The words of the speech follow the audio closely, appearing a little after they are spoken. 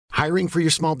Hiring for your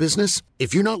small business?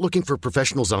 If you're not looking for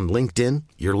professionals on LinkedIn,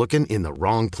 you're looking in the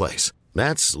wrong place.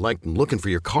 That's like looking for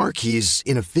your car keys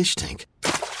in a fish tank.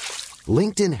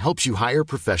 LinkedIn helps you hire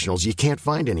professionals you can't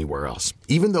find anywhere else,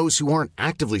 even those who aren't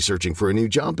actively searching for a new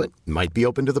job but might be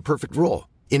open to the perfect role.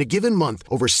 In a given month,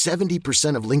 over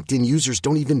 70% of LinkedIn users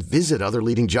don't even visit other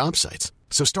leading job sites.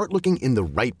 So start looking in the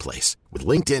right place. With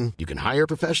LinkedIn, you can hire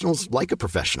professionals like a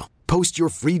professional. Post your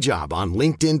free job on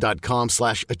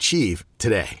linkedin.com/achieve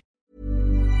today.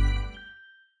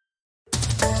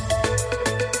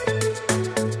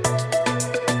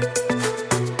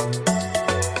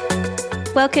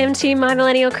 Welcome to My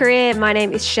Millennial Career. My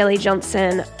name is Shelley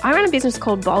Johnson. I run a business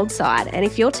called Boldside, and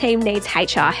if your team needs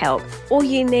HR help or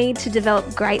you need to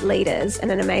develop great leaders and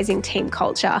an amazing team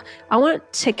culture, I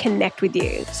want to connect with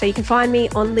you. So you can find me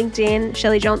on LinkedIn,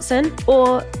 Shelley Johnson,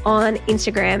 or on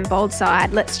Instagram,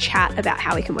 Boldside. Let's chat about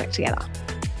how we can work together.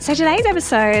 So today's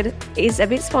episode is a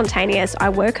bit spontaneous. I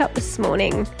woke up this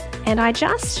morning and I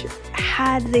just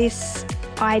had this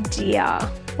idea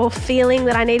or feeling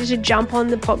that I needed to jump on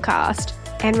the podcast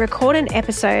and record an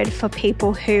episode for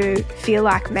people who feel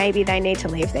like maybe they need to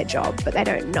leave their job, but they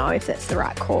don't know if that's the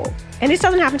right call. And this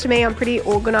doesn't happen to me. I'm pretty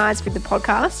organised with the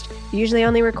podcast. Usually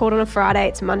only record on a Friday.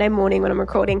 It's Monday morning when I'm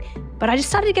recording. But I just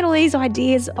started to get all these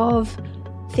ideas of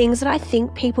things that I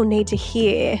think people need to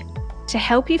hear to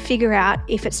help you figure out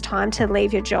if it's time to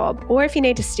leave your job or if you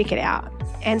need to stick it out.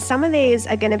 And some of these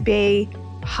are going to be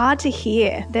hard to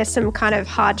hear. There's some kind of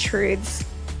hard truths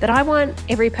that I want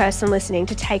every person listening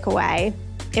to take away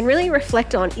and really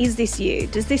reflect on. Is this you?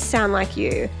 Does this sound like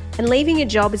you? And leaving your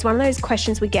job is one of those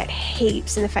questions we get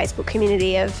heaps in the Facebook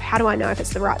community of how do I know if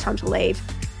it's the right time to leave?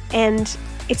 And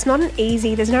it's not an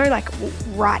easy, there's no like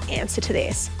right answer to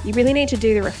this. You really need to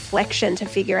do the reflection to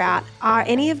figure out, are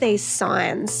any of these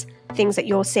signs things that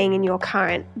you're seeing in your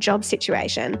current job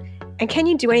situation? And can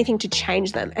you do anything to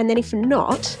change them? And then if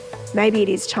not, maybe it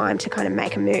is time to kind of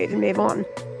make a move and move on.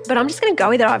 But I'm just going to go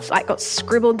with it. I've got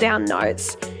scribbled down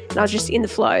notes and I was just in the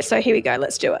flow. So here we go.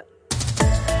 Let's do it.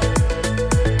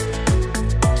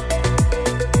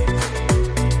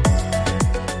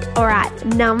 All right.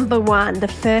 Number one, the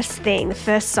first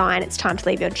sign it's time to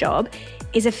leave your job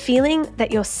is a feeling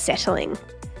that you're settling.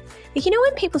 You know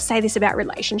when people say this about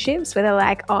relationships where they're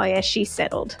like, oh yeah, she's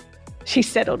settled. She's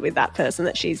settled with that person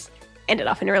that she's ended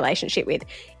up in a relationship with.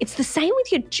 It's the same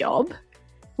with your job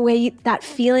where that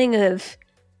feeling of,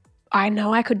 I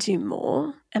know I could do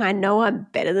more and I know I'm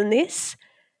better than this,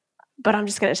 but I'm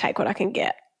just going to take what I can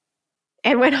get.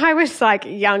 And when I was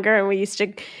younger and we used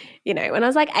to, when I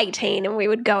was 18 and we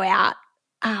would go out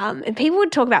and people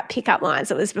would talk about pickup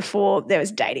lines. It was before there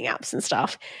was dating apps and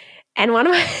stuff. And one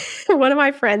of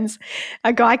my friends,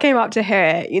 a guy came up to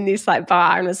her in this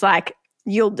bar and was like,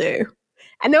 "You'll do."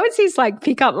 And that was his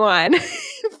pickup line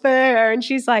for her. And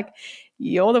she's like,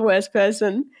 "You're the worst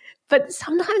person." But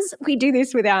sometimes we do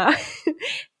this with our,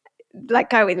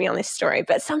 go with me on this story,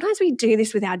 but sometimes we do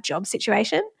this with our job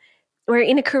situation. We're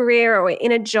in a career or we're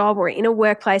in a job or we're in a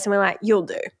workplace and we're like, "You'll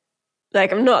do."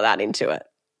 I'm not that into it,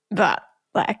 but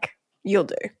you'll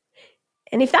do.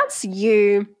 And if that's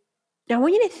you, I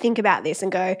want you to think about this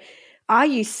and go, are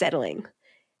you settling?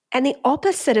 And the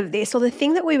opposite of this, or the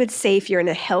thing that we would see if you're in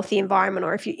a healthy environment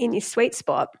or if you're in your sweet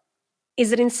spot, is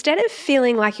that instead of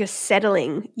feeling like you're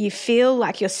settling, you feel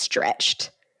like you're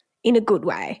stretched in a good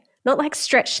way. Not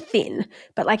stretched thin,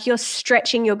 but you're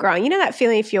stretching, you're growing. You know that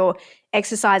feeling if you're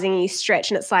exercising and you stretch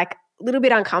and it's a little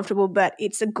bit uncomfortable, but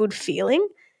it's a good feeling?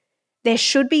 There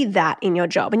should be that in your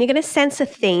job. And you're going to sense a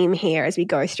theme here as we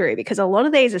go through because a lot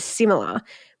of these are similar,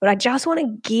 but I just want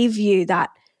to give you that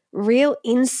real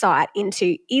insight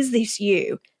into, is this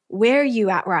you? Where are you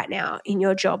at right now in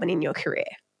your job and in your career?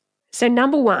 So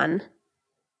number one,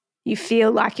 you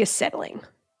feel like you're settling.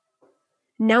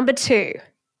 Number two,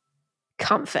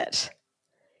 comfort.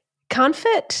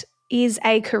 Comfort is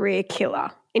a career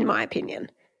killer, in my opinion.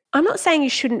 I'm not saying you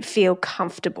shouldn't feel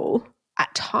comfortable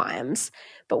at times,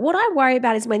 but what I worry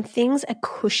about is when things are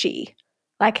cushy,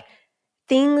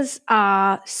 things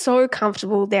are so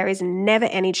comfortable, there is never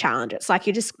any challenge. It's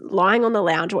you're just lying on the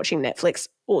lounge watching Netflix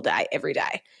all day, every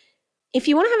day. If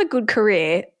you want to have a good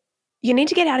career, you need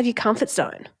to get out of your comfort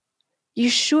zone. You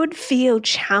should feel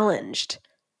challenged.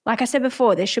 Like I said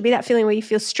before, there should be that feeling where you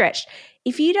feel stretched.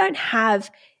 If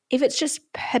it's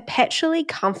just perpetually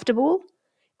comfortable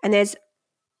and it's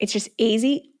just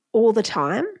easy all the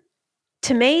time,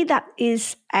 to me that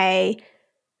is a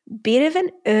bit of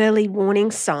an early warning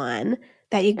sign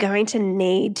that you're going to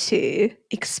need to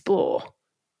explore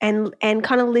and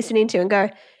kind of listen into and go,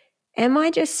 am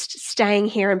I just staying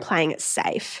here and playing it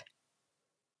safe?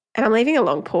 And I'm leaving a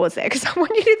long pause there because I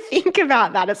want you to think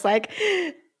about that. It's like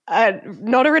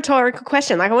not a rhetorical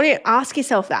question. Like I want you to ask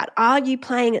yourself that. Are you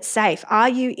playing it safe? Are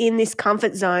you in this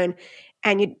comfort zone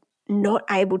and you're not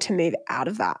able to move out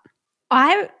of that?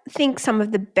 I think some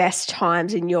of the best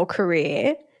times in your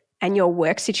career and your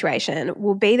work situation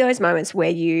will be those moments where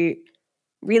you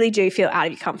really do feel out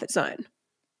of your comfort zone.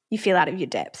 You feel out of your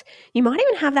depth. You might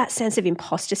even have that sense of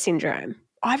imposter syndrome.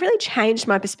 I've really changed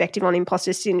my perspective on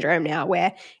imposter syndrome now,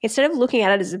 where instead of looking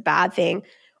at it as a bad thing,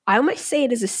 I almost see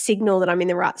it as a signal that I'm in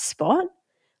the right spot.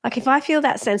 Like if I feel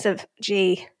that sense of,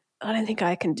 gee, I don't think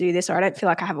I can do this, or I don't feel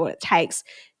like I have what it takes,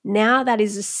 now that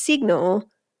is a signal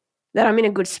that I'm in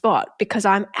a good spot because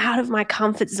I'm out of my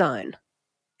comfort zone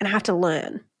and I have to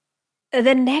learn.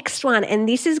 The next one, and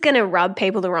this is going to rub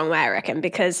people the wrong way, I reckon,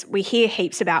 because we hear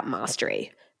heaps about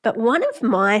mastery. But one of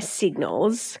my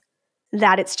signals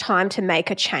that it's time to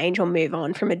make a change or move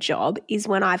on from a job is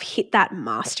when I've hit that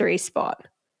mastery spot.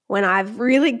 When I've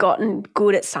really gotten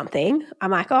good at something,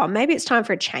 I'm like, oh, maybe it's time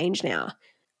for a change now.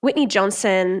 Whitney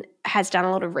Johnson has done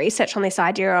a lot of research on this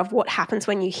idea of what happens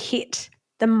when you hit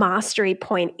the mastery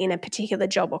point in a particular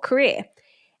job or career.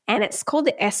 And it's called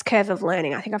the S-curve of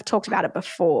learning. I think I've talked about it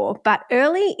before. But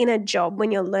early in a job,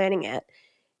 when you're learning it,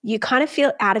 you kind of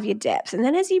feel out of your depth. And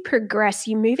then as you progress,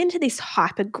 you move into this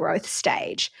hyper growth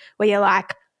stage where you're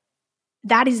like,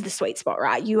 that is the sweet spot,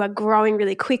 right? You are growing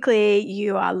really quickly.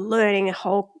 You are learning a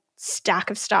whole stack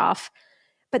of stuff.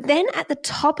 But then at the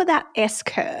top of that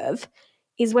S-curve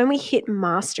is when we hit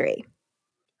mastery.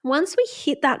 Once we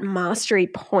hit that mastery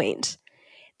point,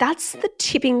 that's the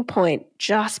tipping point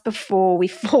just before we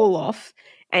fall off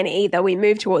and either we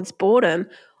move towards boredom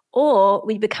or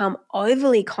we become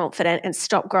overly confident and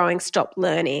stop growing, stop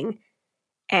learning,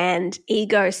 and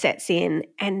ego sets in,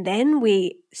 and then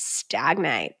we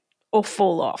stagnate or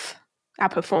fall off. Our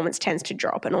performance tends to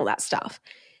drop and all that stuff.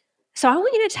 So I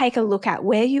want you to take a look at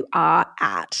where you are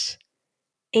at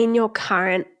in your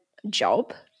current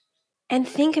job and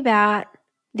think about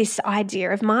this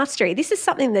idea of mastery. This is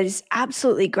something that is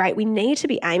absolutely great. We need to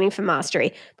be aiming for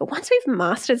mastery. But once we've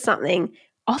mastered something,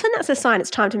 often that's a sign it's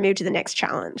time to move to the next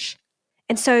challenge.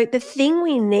 And so the thing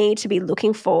we need to be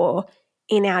looking for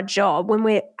in our job, when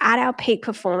we're at our peak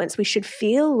performance, we should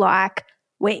feel like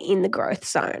we're in the growth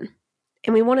zone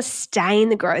and we want to stay in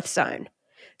the growth zone.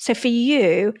 So for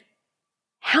you,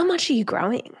 how much are you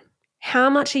growing? How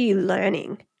much are you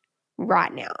learning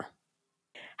right now?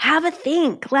 Have a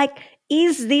think. Like,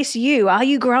 is this you? Are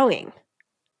you growing?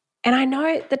 And I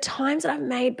know the times that I've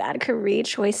made bad career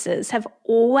choices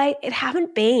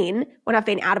haven't been when I've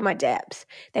been out of my depth.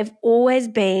 They've always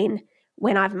been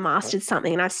when I've mastered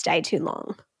something and I've stayed too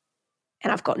long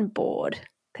and I've gotten bored,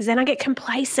 because then I get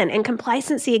complacent, and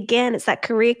complacency, again, it's that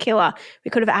career killer.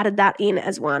 We could have added that in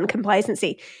as one,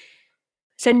 complacency.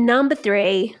 So number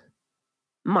 3,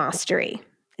 mastery.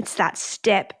 It's that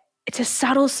step. It's a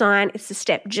subtle sign. It's the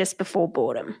step just before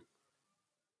boredom.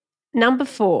 Number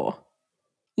 4,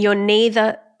 you're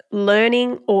neither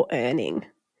learning or earning.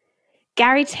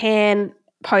 Gary Tan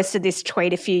posted this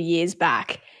tweet a few years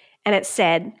back, and it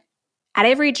said, at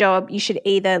every job, you should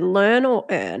either learn or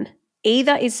earn.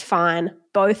 Either is fine,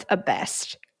 both are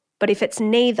best. But if it's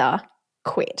neither,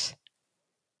 quit.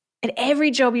 At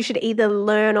every job, you should either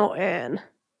learn or earn.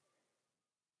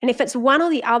 And if it's one or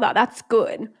the other, that's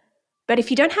good. But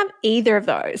if you don't have either of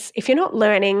those, if you're not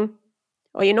learning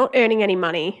or you're not earning any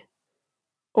money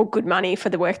or good money for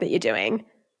the work that you're doing,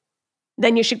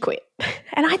 then you should quit.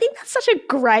 And I think that's such a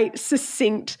great,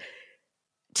 succinct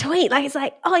tweet. Like, it's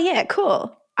like, oh yeah,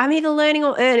 cool. I'm either learning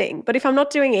or earning. But if I'm not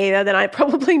doing either, then I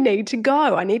probably need to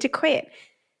go. I need to quit.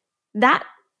 That,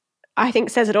 I think,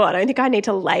 says it all. I don't think I need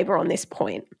to labor on this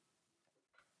point,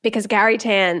 because Gary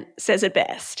Tan says it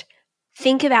best.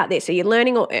 Think about this. Are you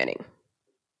learning or earning?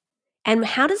 And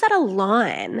how does that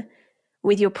align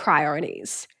with your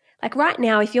priorities? Like right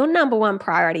now, if your number one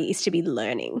priority is to be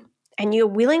learning and you're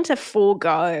willing to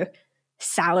forego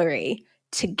salary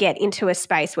to get into a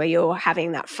space where you're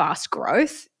having that fast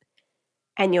growth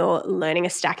and you're learning a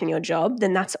stack in your job,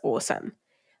 then that's awesome.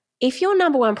 If your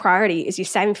number one priority is you're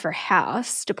saving for a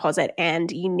house deposit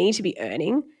and you need to be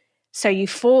earning, so you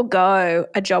forego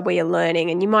a job where you're learning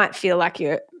and you might feel like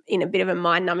you're in a bit of a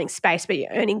mind-numbing space but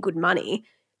you're earning good money,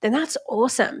 then that's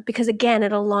awesome, because again,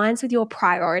 it aligns with your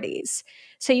priorities.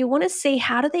 So you want to see,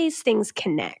 how do these things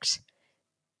connect?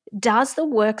 Does the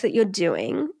work that you're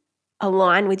doing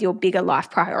align with your bigger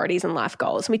life priorities and life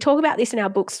goals? And we talk about this in our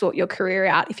book, Sort Your Career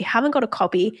Out. If you haven't got a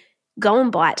copy, go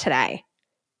and buy it today.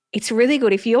 It's really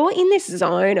good. If you're in this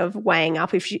zone of weighing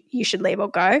up if you should leave or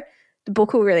go, the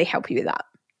book will really help you with that.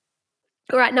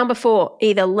 All right, number 4,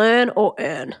 either learn or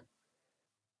earn.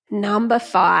 Number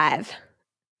 5,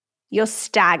 you're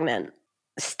stagnant.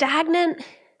 Stagnant,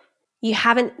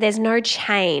 there's no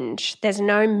change, there's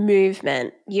no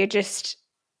movement, you're just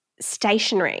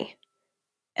stationary.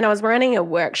 And I was running a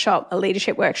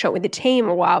leadership workshop with the team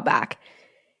a while back,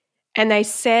 and they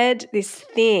said this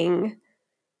thing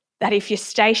that if you're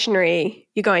stationary,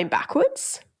 you're going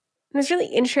backwards. And it was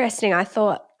really interesting. I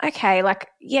thought, okay,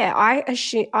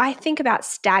 I think about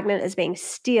stagnant as being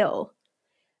still,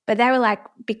 but they were like,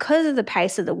 because of the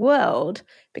pace of the world,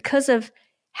 because of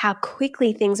how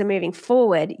quickly things are moving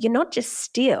forward, you're not just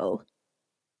still,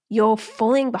 you're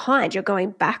falling behind, you're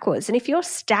going backwards. And if you're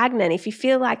stagnant, if you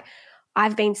feel like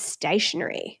I've been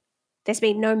stationary, there's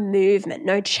been no movement,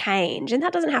 no change, and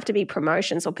that doesn't have to be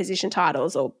promotions or position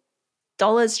titles or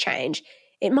dollars change.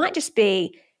 It might just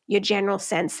be your general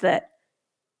sense that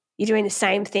you're doing the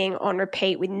same thing on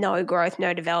repeat with no growth,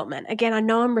 no development. Again, I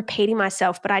know I'm repeating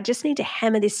myself, but I just need to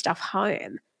hammer this stuff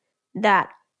home, that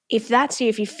if that's you,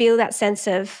 if you feel that sense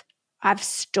of I've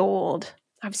stalled,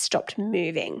 I've stopped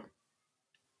moving,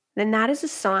 then that is a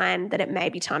sign that it may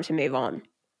be time to move on.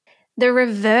 The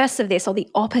reverse of this, or the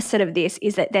opposite of this,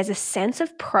 is that there's a sense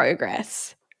of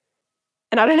progress.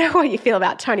 And I don't know what you feel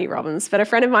about Tony Robbins, but a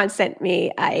friend of mine sent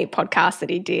me a podcast that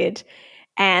he did,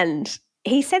 and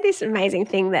he said this amazing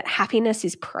thing that happiness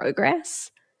is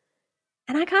progress.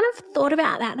 And I kind of thought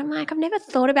about that, and I'm like, I've never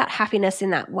thought about happiness in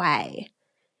that way,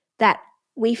 that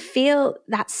we feel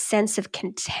that sense of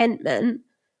contentment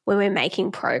when we're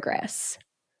making progress.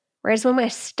 Whereas when we're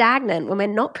stagnant, when we're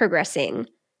not progressing,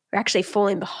 we're actually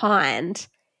falling behind,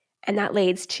 and that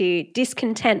leads to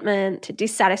discontentment, to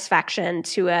dissatisfaction,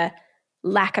 to a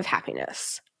lack of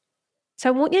happiness. So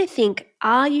I want you to think,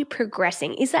 are you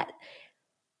progressing? Is that,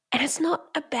 and it's not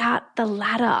about the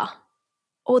ladder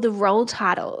or the role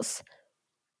titles.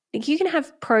 Like, you can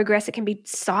have progress, it can be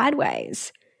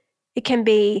sideways. It can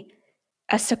be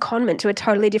a secondment to a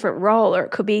totally different role, or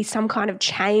it could be some kind of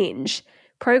change.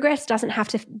 Progress doesn't have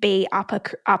to be up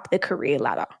the career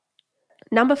ladder.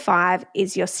 Number 5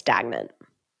 is you're stagnant.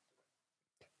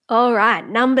 All right,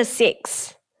 number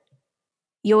 6,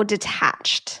 you're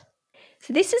detached.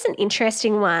 So this is an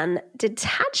interesting one.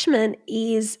 Detachment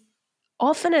is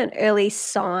often an early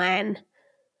sign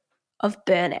of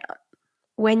burnout.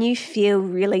 When you feel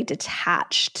really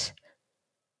detached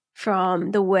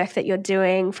from the work that you're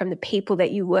doing, from the people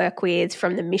that you work with,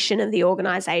 from the mission of the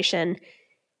organization,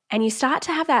 and you start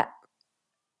to have that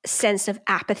sense of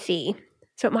apathy.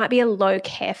 So it might be a low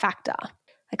care factor.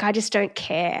 Like, I just don't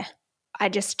care. I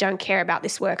just don't care about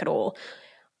this work at all.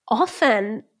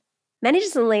 Often,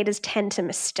 managers and leaders tend to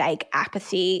mistake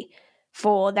apathy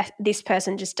for that this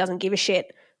person just doesn't give a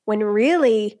shit, when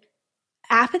really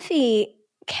apathy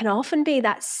can often be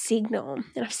that signal.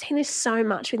 And I've seen this so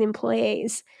much with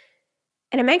employees.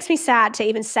 And it makes me sad to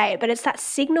even say it, but it's that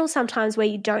signal sometimes where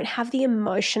you don't have the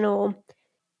emotional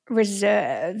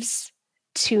reserves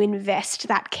to invest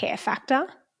that care factor.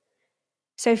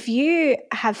 So if you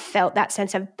have felt that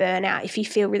sense of burnout, if you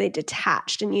feel really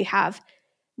detached and you have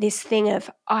this thing of,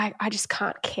 I just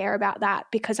can't care about that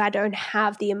because I don't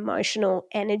have the emotional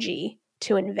energy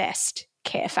to invest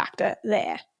care factor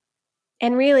there.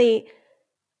 And really,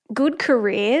 good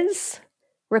careers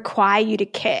require you to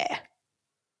care.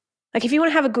 Like, if you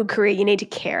want to have a good career, you need to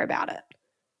care about it.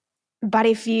 But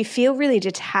if you feel really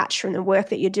detached from the work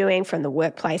that you're doing, from the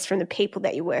workplace, from the people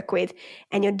that you work with,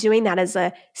 and you're doing that as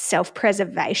a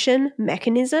self-preservation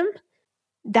mechanism,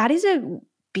 that is a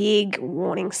big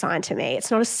warning sign to me.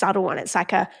 It's not a subtle one. It's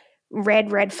like a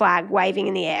red flag waving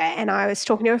in the air. And I was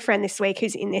talking to a friend this week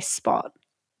who's in this spot,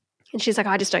 and she's like,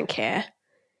 I just don't care.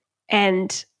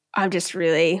 And I'm just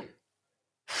really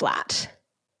flat.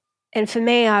 And for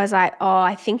me, I was like, oh,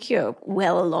 I think you're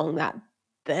well along that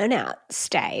burnout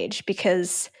stage,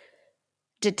 because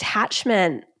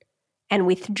detachment and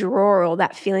withdrawal,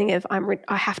 that feeling of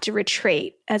I have to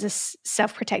retreat as a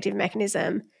self-protective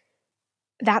mechanism,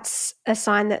 that's a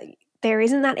sign that there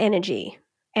isn't that energy.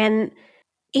 And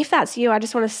if that's you, I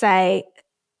just want to say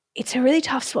it's a really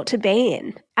tough spot to be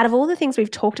in. Out of all the things we've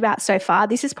talked about so far,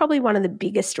 this is probably one of the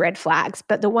biggest red flags,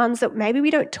 but the ones that maybe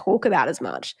we don't talk about as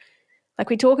much. Like,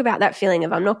 we talk about that feeling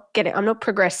of I'm not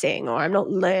progressing, or I'm not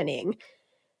learning.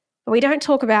 But we don't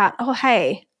talk about, oh,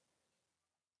 hey,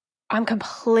 I'm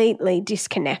completely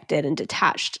disconnected and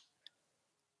detached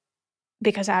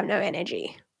because I have no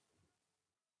energy.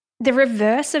 The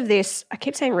reverse of this, I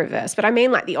keep saying reverse, but I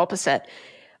mean like the opposite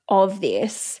of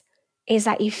this, is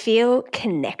that you feel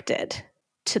connected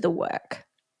to the work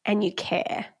and you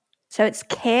care. So it's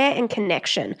care and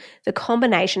connection, the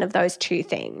combination of those two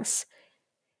things.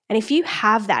 And if you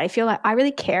have that, if you're like, I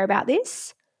really care about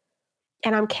this,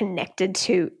 and I'm connected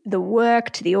to the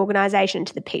work, to the organization,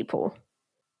 to the people.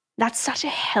 That's such a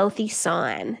healthy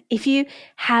sign. If you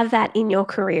have that in your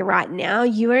career right now,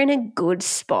 you are in a good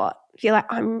spot. If you're like,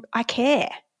 I care.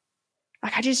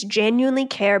 Like, I just genuinely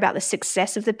care about the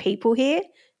success of the people here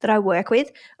that I work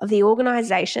with, of the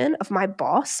organization, of my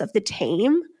boss, of the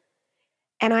team,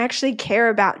 and I actually care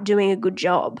about doing a good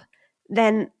job,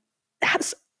 then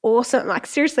that's awesome. Like,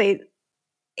 seriously,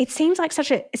 it sounds like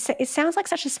such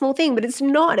a small thing, but it's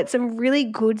not. It's a really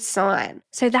good sign.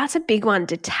 So that's a big one,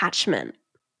 detachment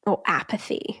or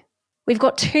apathy. We've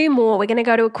got 2 more. We're going to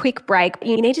go to a quick break.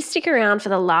 You need to stick around for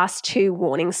the last 2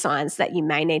 warning signs that you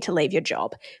may need to leave your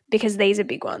job, because these are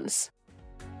big ones.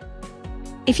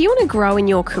 If you want to grow in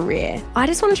your career, I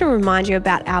just wanted to remind you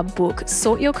about our book,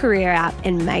 Sort Your Career Out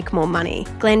and Make More Money.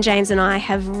 Glenn James and I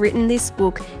have written this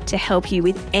book to help you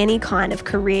with any kind of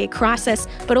career crisis,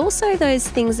 but also those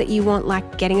things that you want,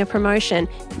 like getting a promotion,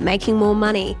 making more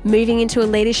money, moving into a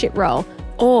leadership role,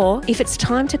 or if it's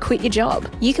time to quit your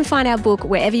job. You can find our book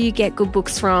wherever you get good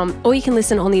books from, or you can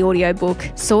listen on the audiobook,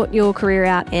 Sort Your Career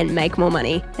Out and Make More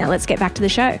Money. Now let's get back to the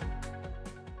show.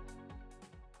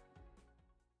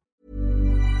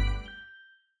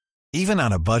 Even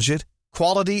on a budget,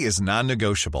 quality is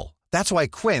non-negotiable. That's why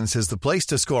Quince is the place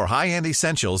to score high-end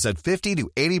essentials at 50 to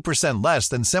 80% less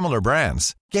than similar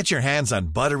brands. Get your hands on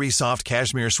buttery soft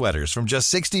cashmere sweaters from just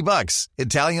 $60,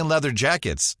 Italian leather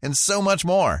jackets, and so much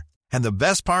more. And the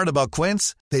best part about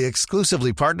Quince, they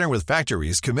exclusively partner with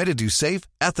factories committed to safe,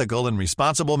 ethical, and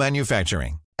responsible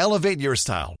manufacturing. Elevate your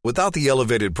style without the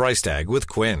elevated price tag with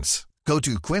Quince. Go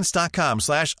to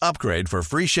quince.com/upgrade for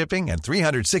free shipping and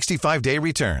 365-day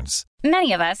returns.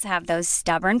 Many of us have those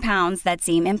stubborn pounds that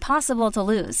seem impossible to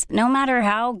lose, no matter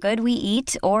how good we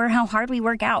eat or how hard we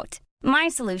work out. My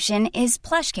solution is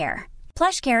PlushCare.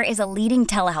 PlushCare is a leading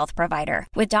telehealth provider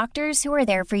with doctors who are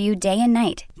there for you day and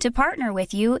night to partner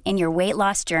with you in your weight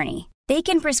loss journey. They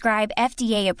can prescribe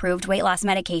FDA-approved weight loss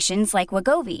medications like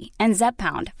Wegovy and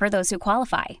Zepbound for those who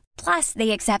qualify. Plus, they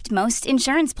accept most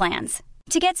insurance plans.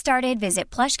 To get started, visit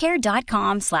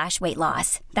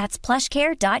plushcare.com/weightloss. That's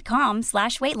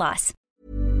plushcare.com/weightloss.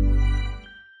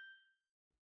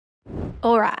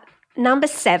 All right, number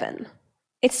 7.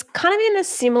 It's kind of in a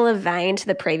similar vein to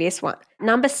the previous one.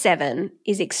 Number 7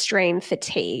 is extreme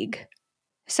fatigue.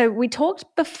 So we talked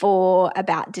before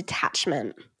about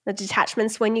detachment. The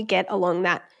detachment's when you get along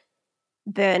that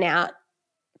burnout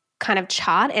kind of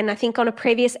chart. And I think on a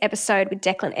previous episode with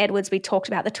Declan Edwards, we talked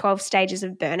about the 12 stages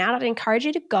of burnout. I'd encourage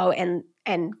you to go and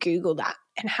Google that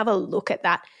and have a look at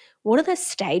that. What are the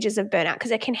stages of burnout? Because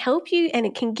it can help you, and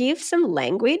it can give some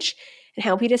language and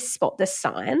help you to spot the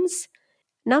signs.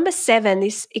 Number 7,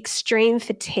 this extreme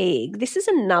fatigue. This is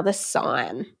another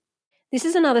sign. This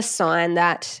is another sign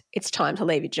that it's time to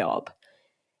leave your job.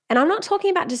 And I'm not talking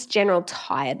about just general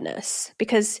tiredness,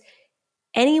 because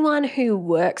anyone who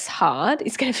works hard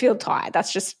is going to feel tired.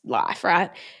 That's just life,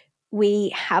 right? We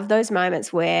have those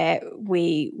moments where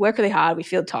we work really hard, we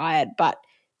feel tired, but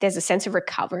there's a sense of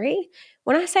recovery.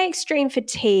 When I say extreme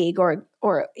fatigue or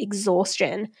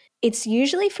exhaustion, it's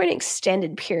usually for an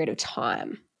extended period of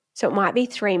time. So it might be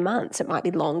 3 months, it might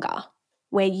be longer,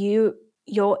 where you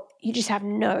just have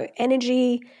no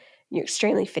energy, you're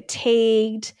extremely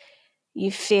fatigued. You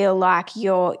feel like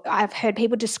I've heard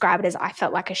people describe it as, I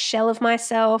felt like a shell of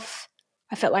myself.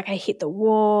 I felt like I hit the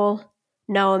wall.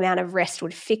 No amount of rest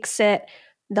would fix it.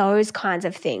 Those kinds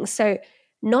of things. So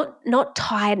not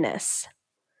tiredness.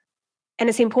 And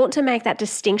it's important to make that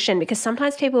distinction, because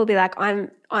sometimes people will be like,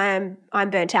 I'm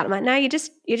burnt out. I'm like, no, you're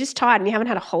just tired and you haven't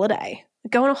had a holiday.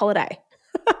 Go on a holiday.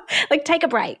 Like, take a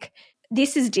break.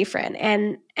 This is different.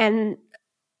 And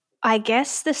I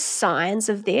guess the signs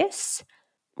of this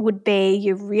would be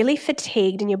you're really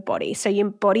fatigued in your body. So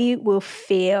your body will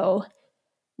feel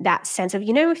that sense of,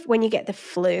 when you get the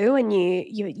flu and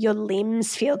your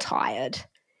limbs feel tired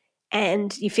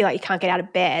and you feel like you can't get out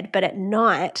of bed. But at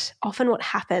night, often what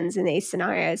happens in these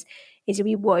scenarios is you'll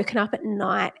be woken up at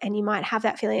night and you might have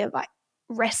that feeling of like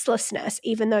restlessness,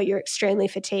 even though you're extremely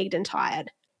fatigued and tired,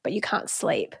 but you can't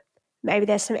sleep. Maybe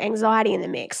there's some anxiety in the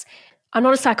mix. I'm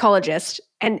not a psychologist,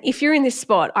 and if you're in this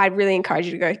spot, I'd really encourage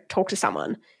you to go talk to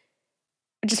someone.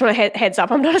 I just want to heads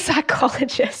up, I'm not a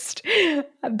psychologist,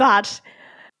 but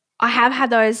I have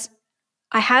had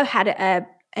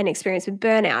an experience with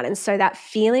burnout, and so that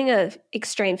feeling of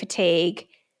extreme fatigue,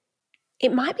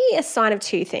 it might be a sign of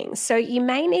 2 things. So you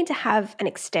may need to have an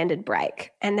extended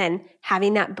break, and then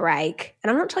having that break,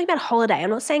 and I'm not talking about holiday. I'm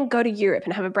not saying go to Europe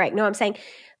and have a break. No, I'm saying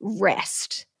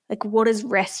rest. Like, what does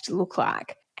rest look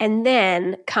like? And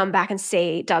then come back and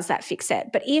see, does that fix it?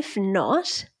 But if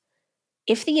not,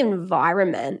 if the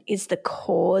environment is the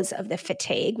cause of the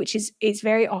fatigue, which is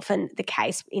very often the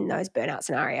case in those burnout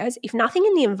scenarios, if nothing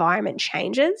in the environment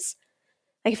changes,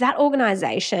 like if that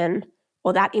organization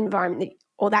or that environment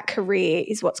or that career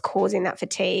is what's causing that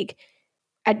fatigue,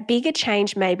 a bigger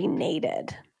change may be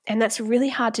needed. And that's really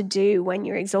hard to do when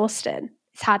you're exhausted.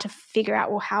 It's hard to figure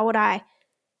out, well, how would I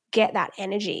get that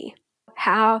energy?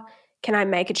 How can I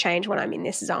make a change when I'm in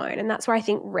this zone? And that's where I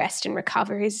think rest and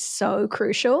recovery is so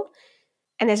crucial.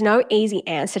 And there's no easy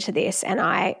answer to this. And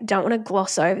I don't want to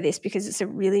gloss over this because it's a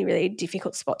really, really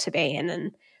difficult spot to be in.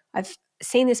 And I've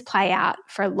seen this play out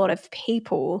for a lot of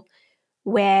people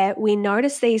where we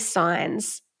notice these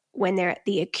signs when they're at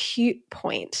the acute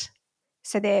point.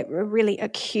 So they're a really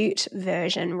acute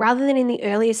version rather than in the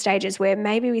earlier stages where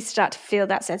maybe we start to feel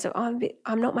that sense of, oh,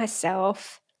 I'm not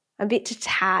myself. I'm a bit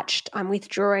detached. I'm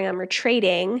withdrawing. I'm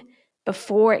retreating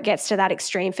before it gets to that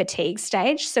extreme fatigue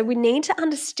stage. So we need to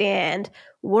understand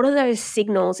what are those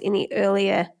signals in the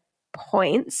earlier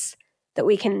points that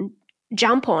we can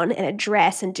jump on and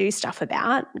address and do stuff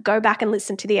about. Go back and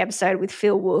listen to the episode with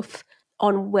Phil Wolf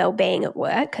on well-being at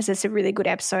work because it's a really good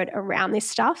episode around this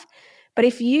stuff. But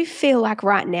if you feel like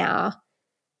right now,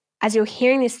 as you're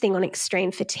hearing this thing on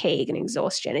extreme fatigue and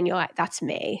exhaustion and you're like, that's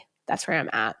me, that's where I'm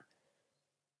at,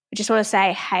 I just want to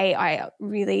say, hey, I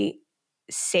really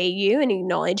see you and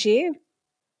acknowledge you.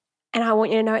 And I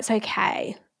want you to know it's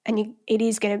okay. And it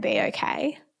is going to be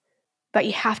okay. But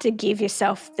you have to give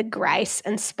yourself the grace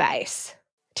and space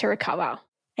to recover.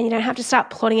 And you don't have to start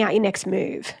plotting out your next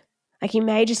move. Like you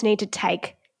may just need to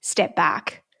step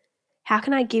back. How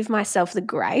can I give myself the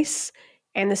grace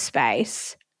and the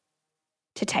space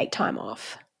to take time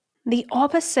off? The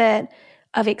opposite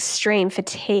of extreme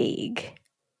fatigue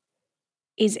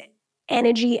is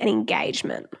energy and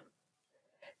engagement.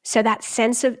 So that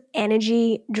sense of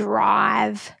energy,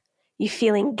 drive, you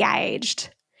feel engaged.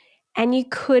 And you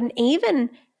could even,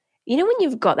 when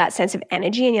you've got that sense of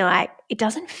energy and you're like, it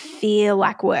doesn't feel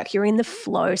like work, you're in the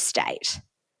flow state.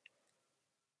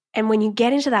 And when you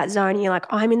get into that zone, you're like,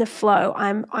 I'm in the flow,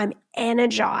 I'm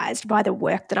energized by the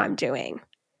work that I'm doing.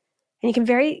 And you can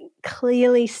very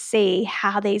clearly see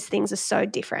how these things are so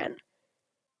different.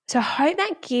 So I hope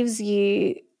that gives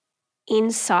you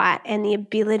insight and the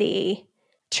ability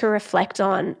to reflect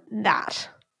on that.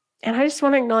 And I just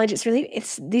want to acknowledge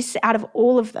it's this out of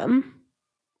all of them,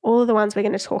 all of the ones we're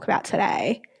going to talk about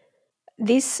today,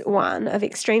 this one of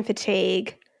extreme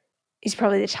fatigue is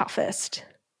probably the toughest.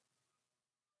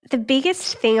 The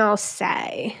biggest thing I'll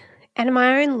say, and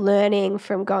my own learning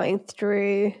from going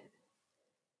through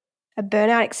a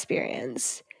burnout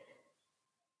experience,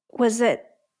 was that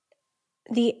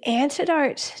the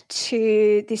antidote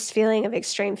to this feeling of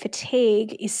extreme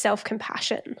fatigue is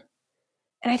self-compassion.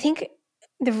 And I think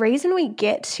the reason we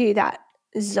get to that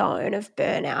zone of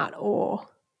burnout or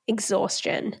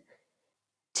exhaustion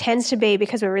tends to be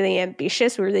because we're really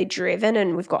ambitious, we're really driven,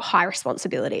 and we've got high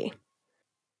responsibility.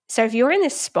 So if you're in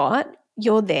this spot,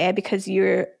 you're there because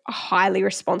you're a highly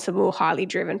responsible, highly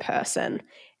driven person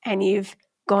and you've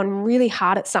gone really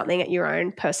hard at something at your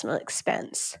own personal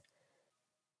expense.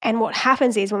 And what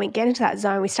happens is when we get into that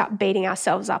zone, we start beating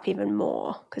ourselves up even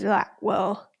more because we're like,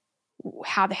 well,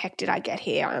 how the heck did I get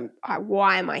here?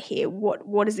 Why am I here?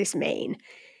 What does this mean?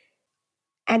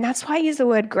 And that's why I use the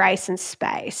word grace and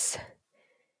space,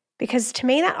 because to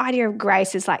me that idea of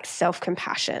grace is like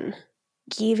self-compassion,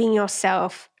 giving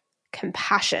yourself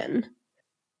compassion.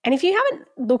 And if you haven't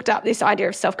looked up this idea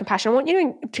of self-compassion, I want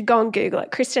you to go and Google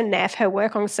it. Kristin Neff, her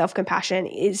work on self-compassion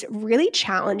is really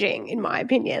challenging in my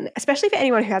opinion, especially for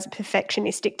anyone who has a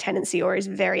perfectionistic tendency or is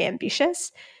very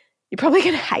ambitious. You're probably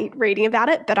going to hate reading about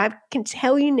it, but I can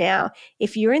tell you now,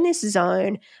 if you're in this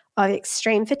zone of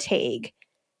extreme fatigue,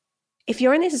 if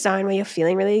you're in this zone where you're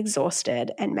feeling really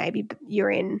exhausted and maybe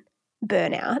you're in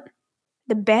burnout,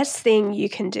 the best thing you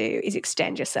can do is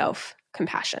extend yourself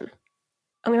compassion.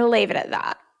 I'm going to leave it at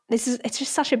that. It's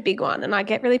just such a big one, and I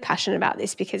get really passionate about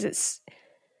this because it's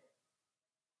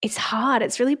hard.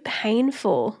 It's really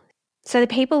painful. So the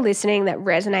people listening that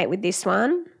resonate with this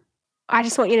one, I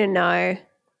just want you to know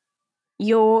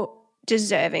you're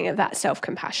deserving of that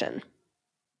self-compassion.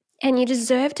 And you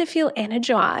deserve to feel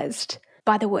energized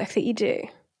by the work that you do.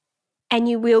 And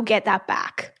you will get that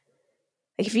back.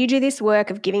 Like if you do this work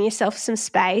of giving yourself some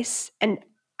space and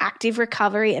active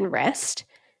recovery and rest,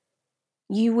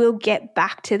 you will get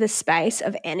back to the space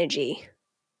of energy.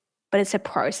 But it's a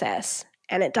process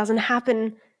and it doesn't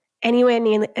happen anywhere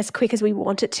near as quick as we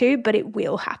want it to, but it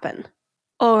will happen.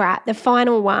 All right, the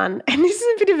final one, and this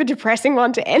is a bit of a depressing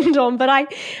one to end on, but I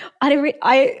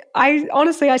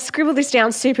honestly, I scribbled this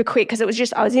down super quick because it was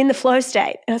just, I was in the flow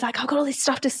state and I was like, I've got all this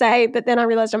stuff to say, but then I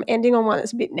realized I'm ending on one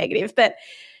that's a bit negative, but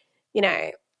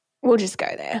we'll just go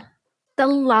there. The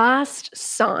last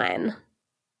sign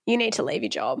you need to leave your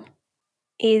job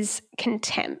is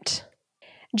contempt.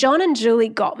 John and Julie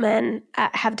Gottman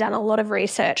have done a lot of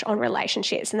research on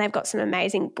relationships, and they've got some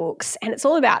amazing books, and it's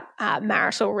all about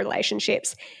marital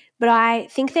relationships. But I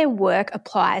think their work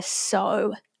applies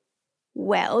so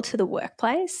well to the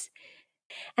workplace.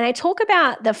 And they talk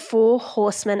about the 4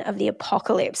 horsemen of the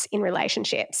apocalypse in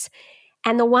relationships.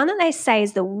 And the one that they say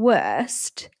is the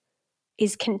worst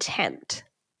is contempt.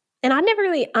 And I never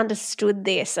really understood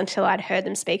this until I'd heard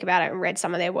them speak about it and read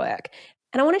some of their work.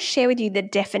 And I want to share with you the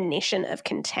definition of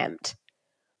contempt.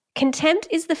 Contempt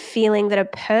is the feeling that a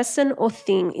person or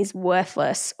thing is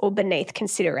worthless or beneath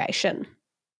consideration.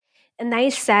 And they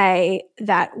say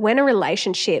that when a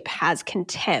relationship has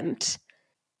contempt,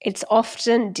 it's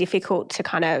often difficult to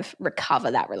kind of recover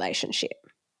that relationship.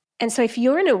 And so if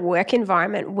you're in a work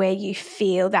environment where you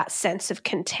feel that sense of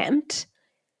contempt,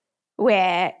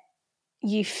 where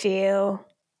you feel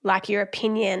like your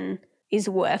opinion is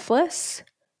worthless,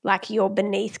 like you're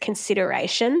beneath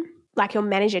consideration, like your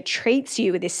manager treats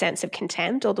you with this sense of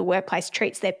contempt, or the workplace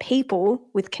treats their people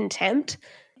with contempt,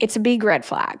 it's a big red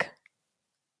flag.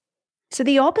 So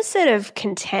the opposite of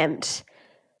contempt,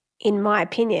 in my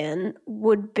opinion,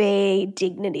 would be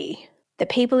dignity. That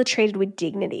people are treated with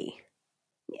dignity.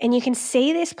 And you can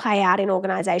see this play out in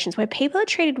organisations where people are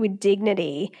treated with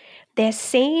dignity. They're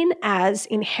seen as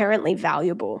inherently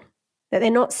valuable, that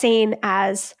they're not seen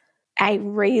as a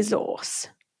resource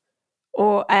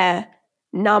or a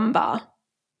number,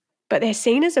 but they're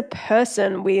seen as a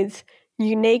person with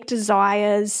unique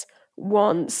desires,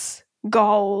 wants,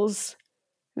 goals,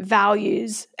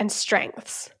 values, and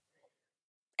strengths.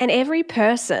 And every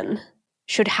person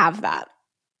should have that.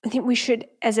 I think we should,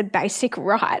 as a basic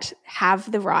right, have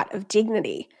the right of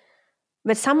dignity.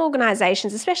 But some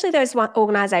organisations, especially those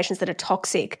organisations that are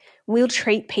toxic, will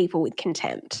treat people with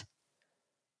contempt,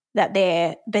 that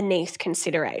they're beneath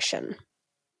consideration.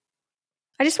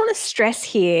 I just want to stress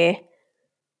here,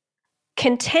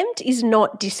 contempt is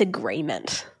not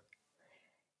disagreement.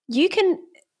 You can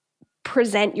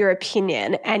present your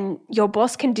opinion and your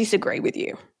boss can disagree with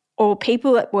you, or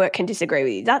people at work can disagree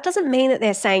with you. That doesn't mean that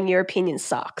they're saying your opinion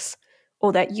sucks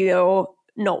or that you're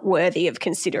not worthy of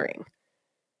considering.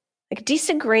 Like,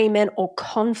 disagreement or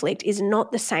conflict is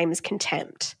not the same as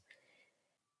contempt.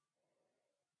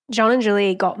 John and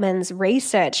Julie Gottman's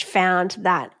research found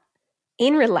that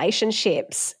in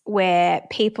relationships where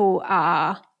people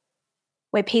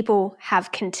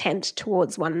have contempt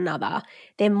towards one another,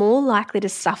 they're more likely to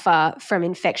suffer from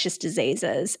infectious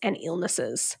diseases and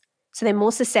illnesses. So they're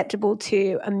more susceptible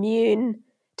to immune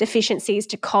deficiencies,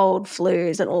 to cold,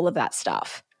 flus, and all of that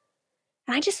stuff.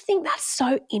 And I just think that's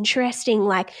so interesting,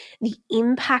 like the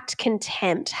impact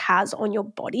contempt has on your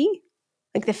body,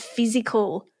 like the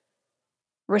physical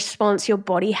response your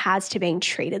body has to being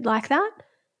treated like that.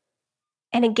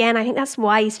 And again, I think that's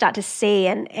why you start to see,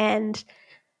 and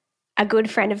a good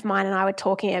friend of mine and I were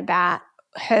talking about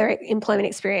her employment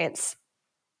experience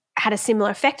had a similar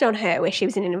effect on her, where she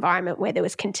was in an environment where there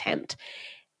was contempt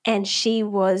and she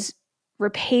was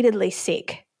repeatedly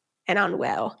sick and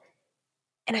unwell.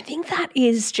 And I think that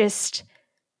is just,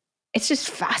 it's just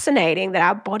fascinating that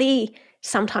our body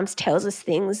sometimes tells us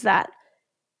things that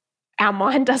our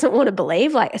mind doesn't want to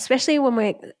believe, like especially when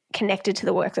we're connected to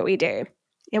the work that we do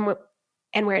and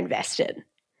we're invested.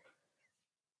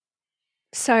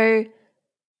 So,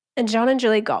 and John and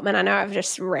Julie Gottman, I know I've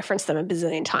just referenced them a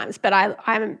bazillion times, but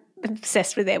I'm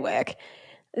obsessed with their work.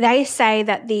 They say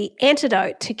that the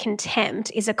antidote to contempt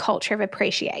is a culture of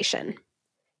appreciation.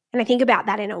 And I think about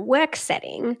that in a work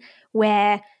setting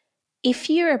where if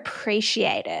you're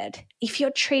appreciated, if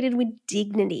you're treated with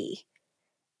dignity,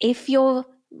 if you're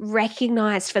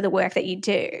recognized for the work that you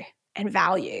do and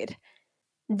valued,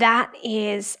 that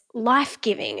is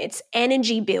life-giving. It's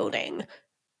energy building.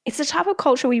 It's the type of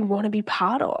culture we want to be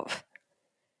part of.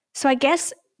 So I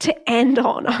guess to end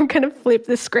on, I'm going to flip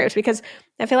the script because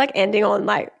I feel like ending on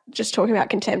like just talking about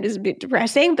contempt is a bit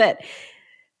depressing, but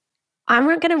I'm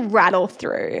going to rattle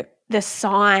through the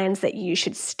signs that you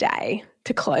should stay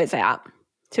to close out.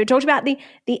 So we talked about the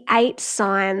 8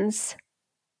 signs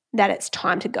that it's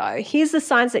time to go. Here's the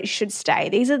signs that you should stay.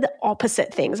 These are the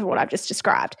opposite things of what I've just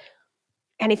described.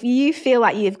 And if you feel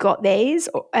like you've got these,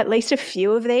 or at least a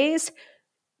few of these,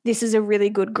 this is a really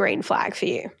good green flag for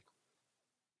you.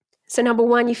 So number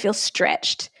 1, you feel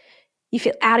stretched. You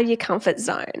feel out of your comfort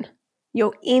zone.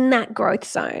 You're in that growth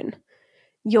zone.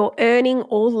 You're earning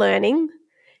or learning.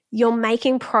 You're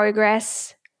making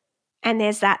progress. And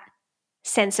there's that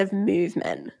sense of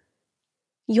movement.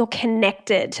 You're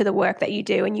connected to the work that you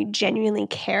do and you genuinely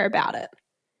care about it.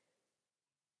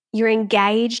 You're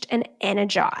engaged and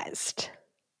energized.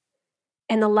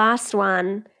 And the last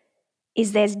one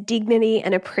is there's dignity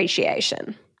and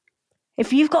appreciation.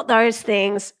 If you've got those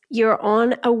things, you're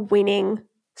on a winning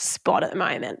spot at the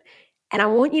moment. And I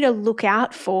want you to look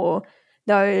out for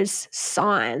those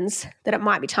signs that it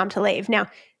might be time to leave. Now,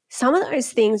 some of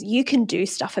those things you can do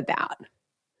stuff about.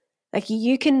 Like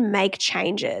you can make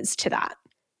changes to that.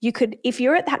 You could, if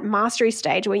you're at that mastery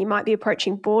stage where you might be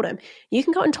approaching boredom, you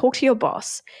can go and talk to your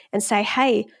boss and say,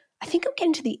 hey, I think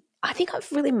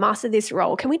I've really mastered this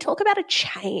role. Can we talk about a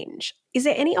change? Is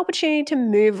there any opportunity to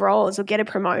move roles or get a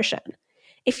promotion?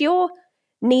 If you're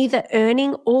neither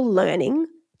earning or learning,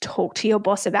 talk to your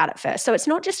boss about it first. So it's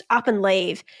not just up and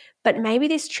leave, but maybe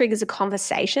this triggers a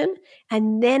conversation.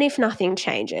 And then if nothing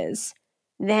changes,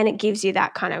 then it gives you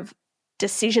that kind of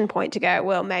decision point to go,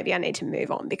 well, maybe I need to move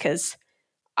on because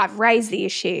I've raised the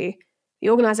issue. The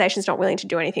organization's not willing to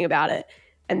do anything about it.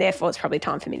 And therefore it's probably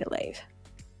time for me to leave.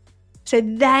 So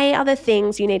they are the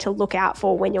things you need to look out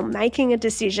for when you're making a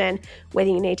decision whether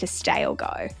you need to stay or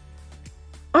go.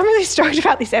 I'm really stoked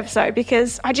about this episode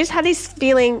because I just had this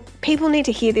feeling people need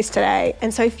to hear this today.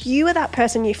 And so if you are that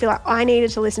person, you feel like I needed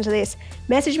to listen to this,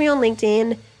 message me on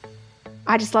LinkedIn.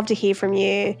 I just love to hear from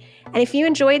you. And if you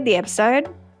enjoyed the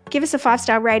episode, give us a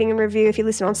 5-star rating and review if you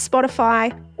listen on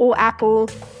Spotify or Apple.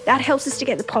 That helps us to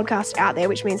get the podcast out there,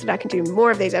 which means that I can do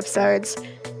more of these episodes.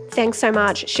 Thanks so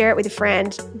much. Share it with a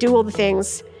friend. Do all the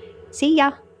things. See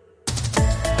ya.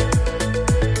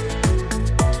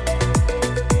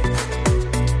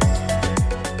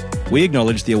 We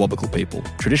acknowledge the Awabakal people,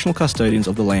 traditional custodians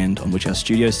of the land on which our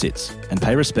studio sits, and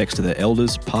pay respects to their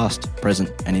elders past,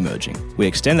 present and emerging. We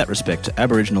extend that respect to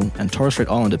Aboriginal and Torres Strait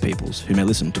Islander peoples who may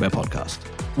listen to our podcast.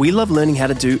 We love learning how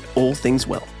to do all things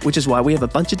well, which is why we have a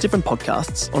bunch of different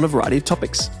podcasts on a variety of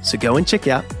topics. So go and check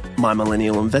out My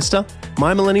Millennial Investor,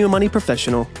 My Millennial Money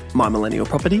Professional, My Millennial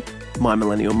Property, My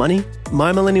Millennial Money,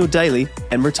 My Millennial Daily,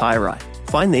 and Retire Right.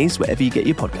 Find these wherever you get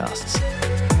your podcasts.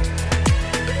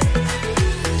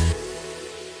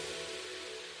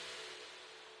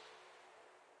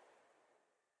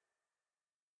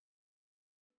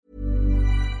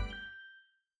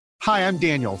 Hi, I'm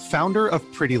Daniel, founder of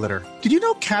Pretty Litter. Did you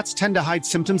know cats tend to hide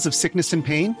symptoms of sickness and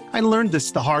pain? I learned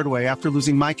this the hard way after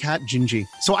losing my cat, Gingy.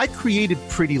 So I created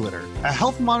Pretty Litter, a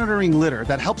health monitoring litter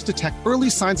that helps detect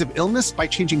early signs of illness by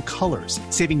changing colors,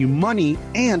 saving you money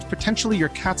and potentially your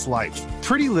cat's life.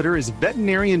 Pretty Litter is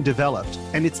veterinarian developed,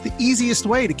 and it's the easiest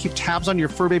way to keep tabs on your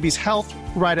fur baby's health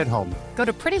right at home. Go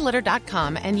to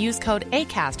prettylitter.com and use code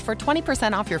ACAST for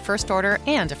 20% off your first order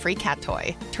and a free cat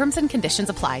toy. Terms and conditions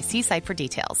apply. See site for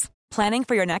details. Planning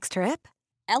for your next trip?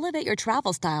 Elevate your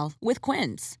travel style with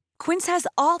Quince. Quince has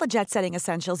all the jet-setting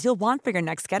essentials you'll want for your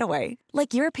next getaway,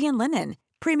 like European linen,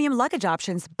 premium luggage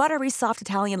options, buttery soft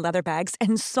Italian leather bags,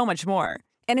 and so much more.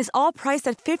 And is all priced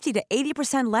at 50 to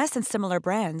 80% less than similar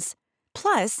brands.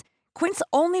 Plus, Quince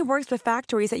only works with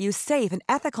factories that use safe and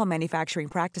ethical manufacturing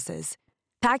practices.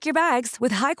 Pack your bags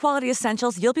with high-quality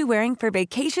essentials you'll be wearing for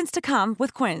vacations to come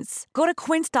with Quince. Go to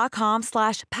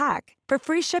quince.com/pack for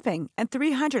free shipping and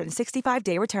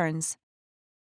 365-day returns.